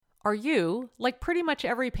Are you, like pretty much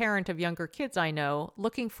every parent of younger kids I know,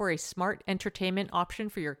 looking for a smart entertainment option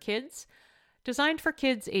for your kids? Designed for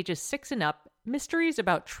kids ages 6 and up, Mysteries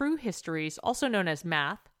About True Histories, also known as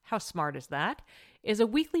Math, how smart is that, is a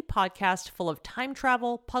weekly podcast full of time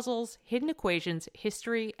travel, puzzles, hidden equations,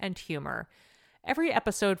 history, and humor. Every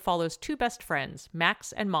episode follows two best friends,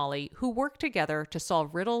 Max and Molly, who work together to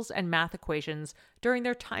solve riddles and math equations during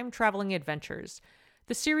their time-traveling adventures.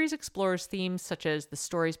 The series explores themes such as the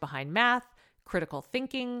stories behind math, critical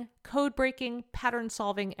thinking, code breaking, pattern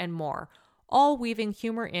solving, and more, all weaving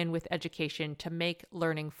humor in with education to make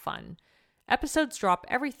learning fun. Episodes drop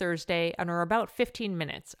every Thursday and are about 15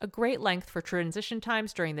 minutes, a great length for transition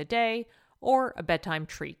times during the day or a bedtime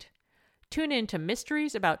treat. Tune in to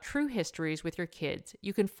Mysteries About True Histories with your kids.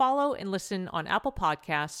 You can follow and listen on Apple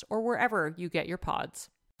Podcasts or wherever you get your pods.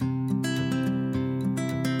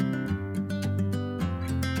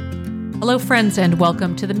 Hello, friends, and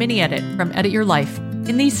welcome to the Mini Edit from Edit Your Life.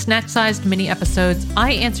 In these snack-sized mini episodes,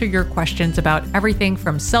 I answer your questions about everything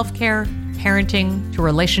from self-care, parenting, to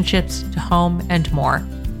relationships, to home, and more.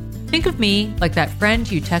 Think of me like that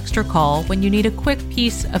friend you text or call when you need a quick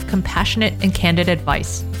piece of compassionate and candid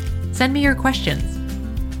advice. Send me your questions.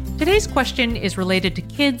 Today's question is related to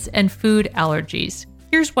kids and food allergies.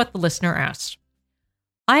 Here's what the listener asked.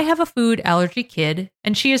 I have a food allergy kid,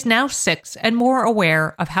 and she is now 6 and more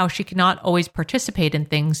aware of how she cannot always participate in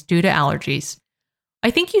things due to allergies.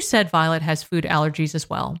 I think you said Violet has food allergies as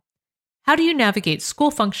well. How do you navigate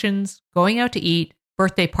school functions, going out to eat,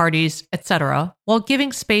 birthday parties, etc., while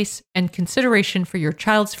giving space and consideration for your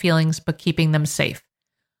child's feelings but keeping them safe?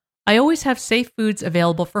 I always have safe foods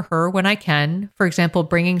available for her when I can, for example,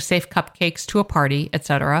 bringing safe cupcakes to a party,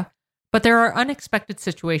 etc., but there are unexpected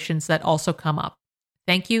situations that also come up.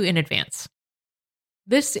 Thank you in advance.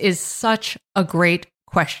 This is such a great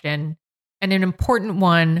question and an important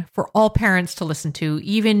one for all parents to listen to,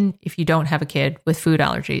 even if you don't have a kid with food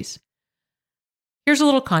allergies. Here's a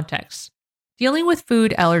little context. Dealing with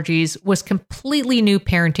food allergies was completely new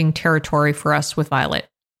parenting territory for us with Violet.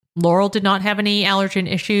 Laurel did not have any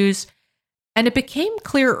allergen issues, and it became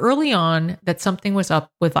clear early on that something was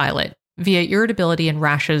up with Violet via irritability and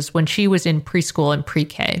rashes when she was in preschool and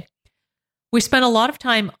pre-K. We spent a lot of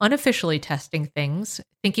time unofficially testing things,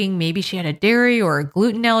 thinking maybe she had a dairy or a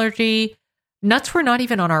gluten allergy. Nuts were not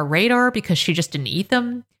even on our radar because she just didn't eat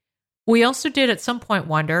them. We also did at some point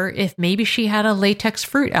wonder if maybe she had a latex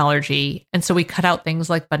fruit allergy, and so we cut out things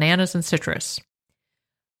like bananas and citrus.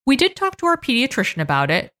 We did talk to our pediatrician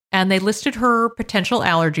about it, and they listed her potential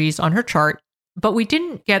allergies on her chart, but we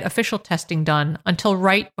didn't get official testing done until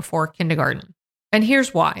right before kindergarten. And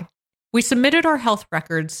here's why. We submitted our health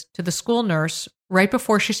records to the school nurse right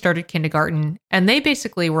before she started kindergarten, and they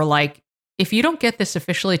basically were like, if you don't get this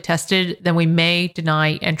officially tested, then we may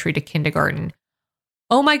deny entry to kindergarten.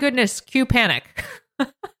 Oh my goodness, cue panic.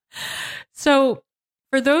 So,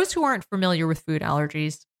 for those who aren't familiar with food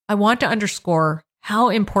allergies, I want to underscore how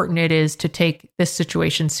important it is to take this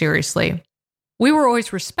situation seriously. We were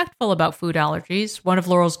always respectful about food allergies. One of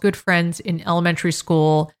Laurel's good friends in elementary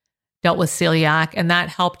school dealt with celiac, and that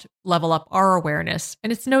helped level up our awareness.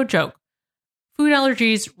 And it's no joke. Food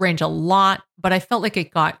allergies range a lot, but I felt like it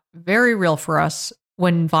got very real for us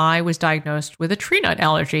when Vi was diagnosed with a tree nut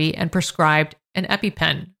allergy and prescribed an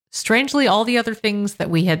EpiPen. Strangely, all the other things that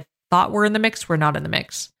we had thought were in the mix were not in the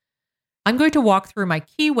mix. I'm going to walk through my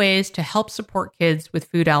key ways to help support kids with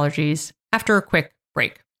food allergies after a quick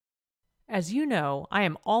break. As you know, I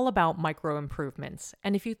am all about micro improvements,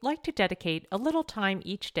 and if you'd like to dedicate a little time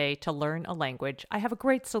each day to learn a language, I have a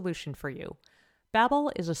great solution for you.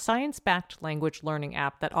 Babbel is a science-backed language learning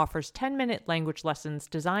app that offers 10-minute language lessons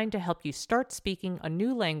designed to help you start speaking a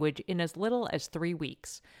new language in as little as 3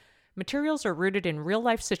 weeks. Materials are rooted in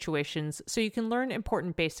real-life situations, so you can learn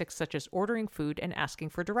important basics such as ordering food and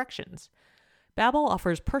asking for directions. Babbel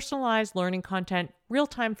offers personalized learning content,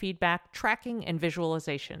 real-time feedback, tracking, and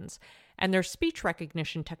visualizations, and their speech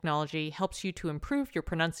recognition technology helps you to improve your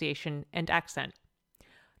pronunciation and accent.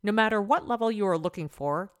 No matter what level you are looking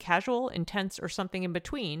for, casual, intense, or something in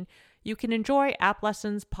between, you can enjoy app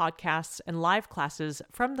lessons, podcasts, and live classes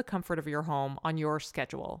from the comfort of your home on your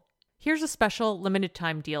schedule. Here's a special limited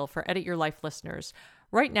time deal for Edit Your Life listeners.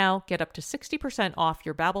 Right now, get up to 60% off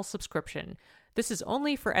your Babbel subscription. This is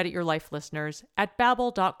only for Edit Your Life listeners at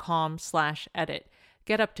babbel.com/edit.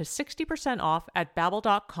 Get up to 60% off at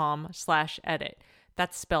babbel.com/edit.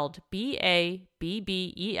 That's spelled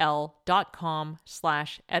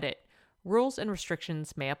BABBEL.com/edit. Rules and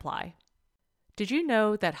restrictions may apply. Did you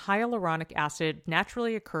know that hyaluronic acid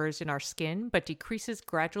naturally occurs in our skin but decreases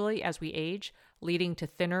gradually as we age, leading to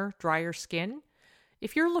thinner, drier skin?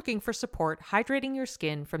 If you're looking for support hydrating your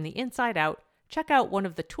skin from the inside out, check out one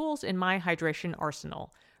of the tools in my hydration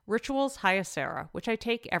arsenal, Ritual's Hyacera, which I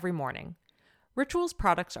take every morning. Ritual's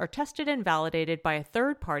products are tested and validated by a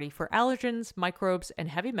third party for allergens, microbes, and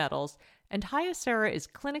heavy metals, and Hyacera is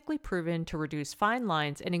clinically proven to reduce fine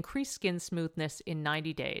lines and increase skin smoothness in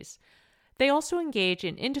 90 days. They also engage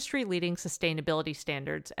in industry-leading sustainability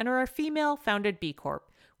standards and are a female-founded B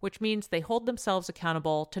Corp, which means they hold themselves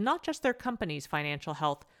accountable to not just their company's financial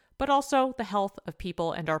health, but also the health of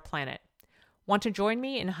people and our planet. Want to join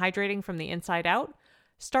me in hydrating from the inside out?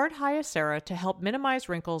 Start Hyacera to help minimize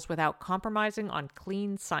wrinkles without compromising on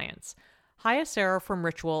clean science. Hyacera from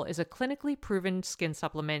Ritual is a clinically proven skin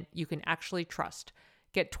supplement you can actually trust.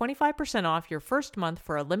 Get 25% off your first month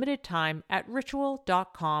for a limited time at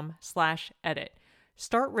ritual.com/edit.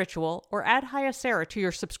 Start Ritual or add Hyacera to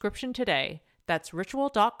your subscription today. That's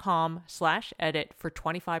ritual.com/edit for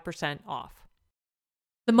 25% off.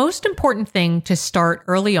 The most important thing to start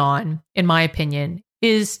early on, in my opinion,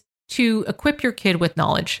 is to equip your kid with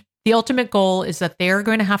knowledge. The ultimate goal is that they're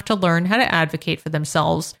going to have to learn how to advocate for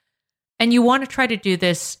themselves. And you want to try to do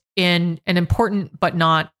this in an important but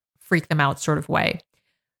not freak them out sort of way.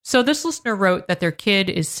 So this listener wrote that their kid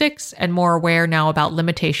is 6 and more aware now about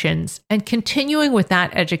limitations, and continuing with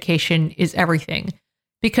that education is everything.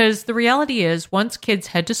 Because the reality is, once kids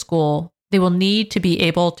head to school, they will need to be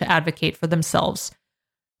able to advocate for themselves.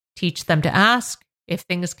 Teach them to ask if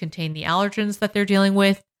things contain the allergens that they're dealing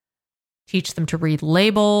with. Teach them to read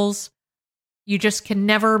labels. You just can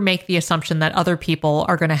never make the assumption that other people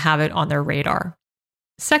are going to have it on their radar.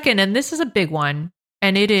 Second, and this is a big one,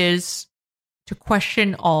 and it is to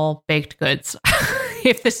question all baked goods,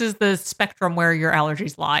 if this is the spectrum where your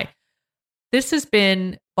allergies lie. This has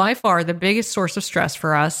been by far the biggest source of stress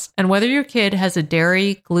for us, and whether your kid has a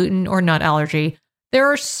dairy, gluten, or nut allergy, there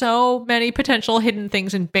are so many potential hidden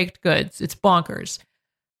things in baked goods. It's bonkers.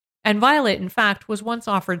 And Violet, in fact, was once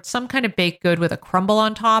offered some kind of baked good with a crumble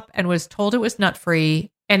on top and was told it was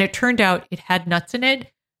nut-free, and it turned out it had nuts in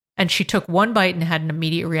it, and she took one bite and had an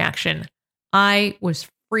immediate reaction. I was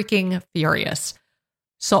freaking furious.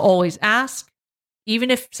 So always ask.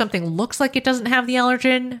 Even if something looks like it doesn't have the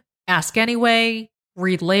allergen, ask anyway,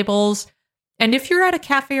 read labels. And if you're at a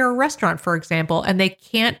cafe or a restaurant, for example, and they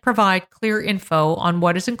can't provide clear info on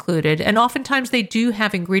what is included, and oftentimes they do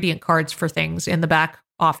have ingredient cards for things in the back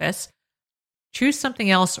office, choose something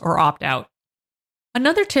else or opt out.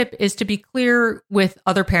 Another tip is to be clear with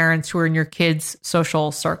other parents who are in your kid's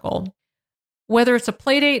social circle. Whether it's a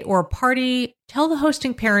playdate or a party, tell the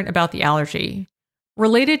hosting parent about the allergy.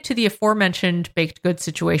 Related to the aforementioned baked goods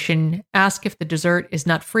situation, ask if the dessert is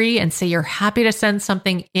nut-free and say you're happy to send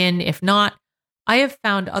something in if not. I have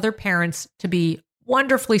found other parents to be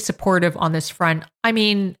wonderfully supportive on this front. I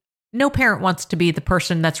mean, no parent wants to be the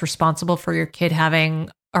person that's responsible for your kid having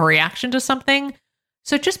a reaction to something.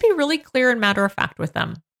 So just be really clear and matter of fact with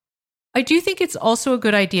them. I do think it's also a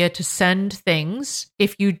good idea to send things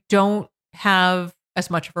if you don't have as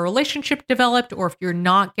much of a relationship developed, or if you're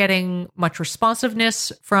not getting much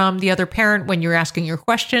responsiveness from the other parent when you're asking your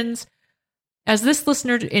questions. As this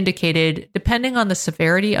listener indicated, depending on the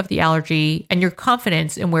severity of the allergy and your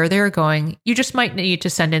confidence in where they're going, you just might need to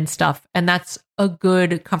send in stuff, and that's a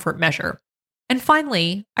good comfort measure. And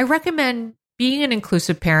finally, I recommend being an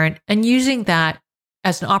inclusive parent and using that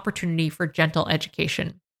as an opportunity for gentle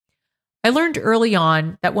education. I learned early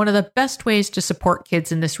on that one of the best ways to support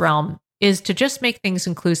kids in this realm is to just make things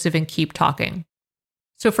inclusive and keep talking.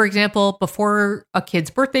 So for example, before a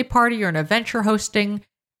kid's birthday party or an event you're hosting,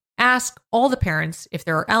 ask all the parents if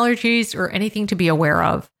there are allergies or anything to be aware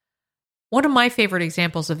of. One of my favorite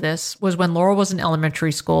examples of this was when Laurel was in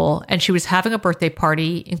elementary school and she was having a birthday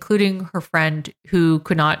party, including her friend who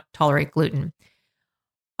could not tolerate gluten.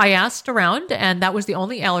 I asked around, and that was the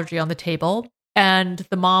only allergy on the table. And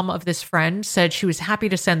the mom of this friend said she was happy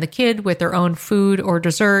to send the kid with their own food or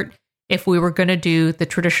dessert if we were going to do the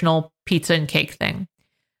traditional pizza and cake thing.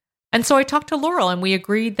 And so I talked to Laurel, and we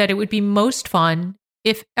agreed that it would be most fun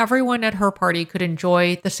if everyone at her party could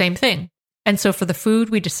enjoy the same thing. And so for the food,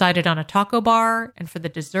 we decided on a taco bar, and for the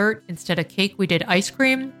dessert, instead of cake, we did ice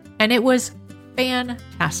cream, and it was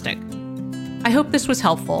fantastic. I hope this was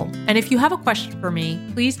helpful, and if you have a question for me,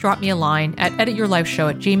 please drop me a line at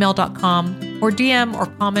edityourlifeshow@gmail.com or DM or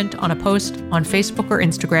comment on a post on Facebook or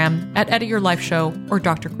Instagram at edityourlifeshow or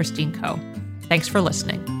Dr. Christine Co. Thanks for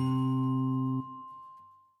listening.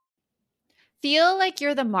 Feel like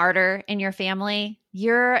you're the martyr in your family?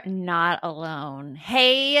 You're not alone.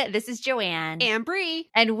 Hey, this is Joanne. And Bree.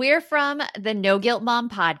 And we're from the No Guilt Mom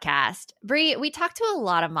podcast. Bree, we talk to a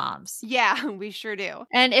lot of moms. Yeah, we sure do.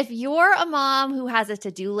 And if you're a mom who has a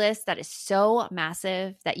to-do list that is so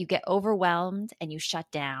massive that you get overwhelmed and you shut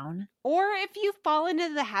down, or if you've fallen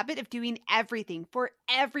into the habit of doing everything for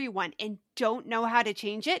everyone and don't know how to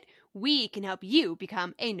change it, we can help you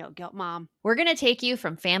become a no-guilt mom. We're going to take you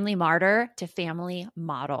from family martyr to family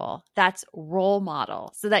model. That's role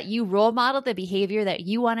model, so that you role model the behavior that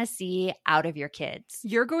you want to see out of your kids.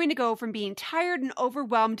 You're going to go from being tired and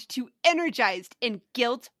overwhelmed to energized and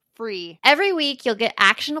guilt-free. Every week, you'll get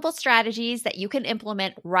actionable strategies that you can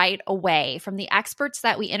implement right away from the experts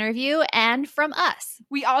that we interview and from us.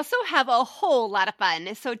 We also have a whole lot of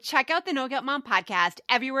fun, so check out the No Guilt Mom podcast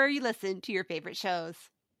everywhere you listen to your favorite shows.